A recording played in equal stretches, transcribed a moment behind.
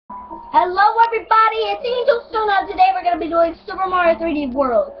Hello everybody, it's Angel Sona. Today we're going to be doing Super Mario 3D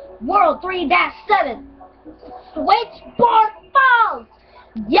World. World 3-7. Swichboard Falls!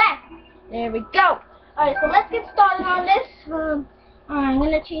 Yes! There we go. Alright, so let's get started on this. I'm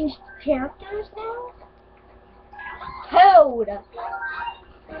going to change characters now. Toad!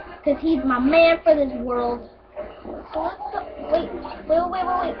 Because he's my man for this world. So let's go. Wait.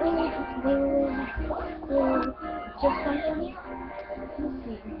 Just something here? Let's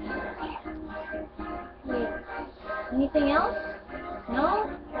see. Wait. Anything else? No?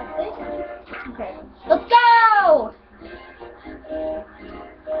 That's it? Okay. Let's go!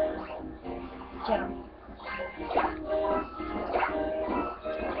 Jump.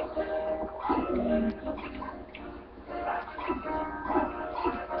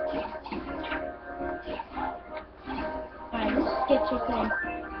 Alright, let's get your thing.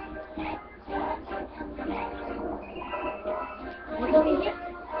 What's over here?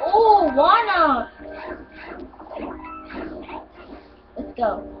 Oh, wanna! Let's go.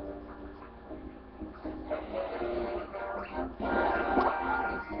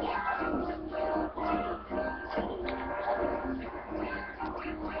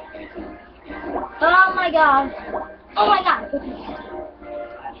 Oh my god. Oh my god.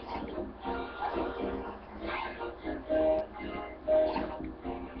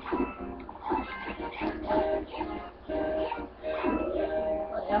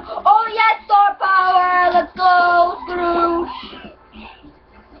 Oh yes, star power! Let's go, Scrooge!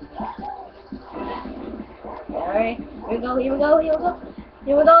 Alright, here we go.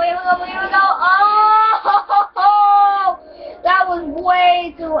 Oh! That was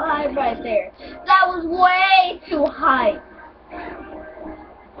way too high right there. That was way too high.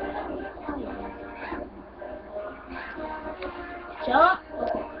 Jump.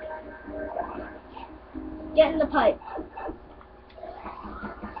 Get in the pipe.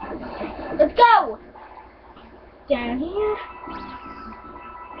 Let's go! Down here.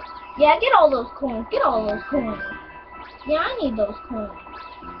 Yeah, get all those coins. Yeah, I need those coins.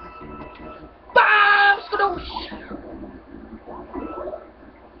 Bam! Skadoosh!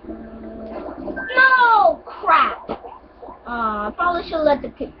 No! Crap! I probably should let the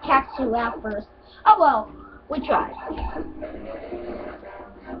Pikachu out first. Oh well, we tried.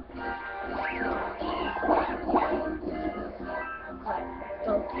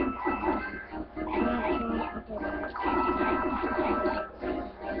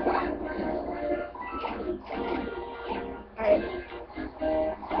 Alright.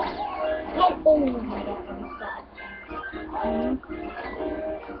 Oh my god, I'm sad.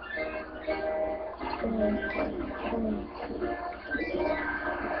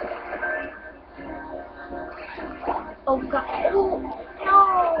 Oh god. Oh no!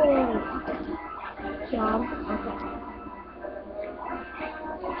 Jump. Okay.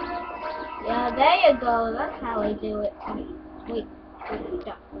 Yeah, there you go. That's how I do it. Wait.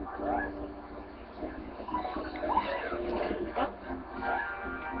 Jump.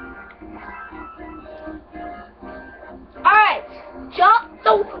 Alright, jump.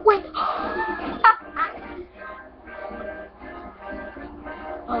 No, wait.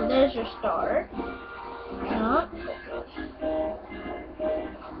 Oh, there's your star. Jump.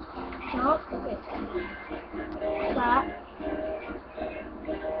 Okay. Stop.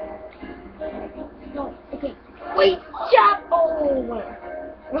 No, okay. Wait, jump. Oh.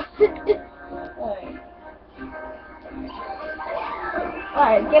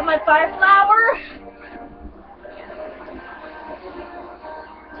 Alright, get my fire flower.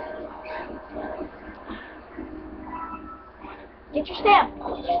 Get your stamp.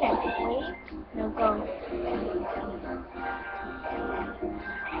 Wait. No, go.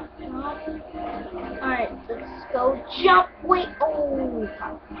 Alright, let's go jump. Wait. Oh.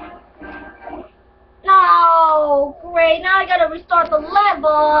 No. Great. Now I gotta restart the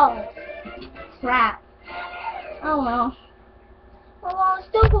level. Crap. Oh well. Well, I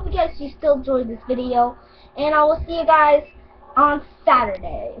still hope you guys still enjoyed this video. And I will see you guys on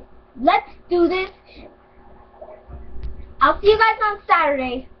Saturday. Let's do this. I'll see you guys on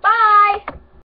Saturday. Bye!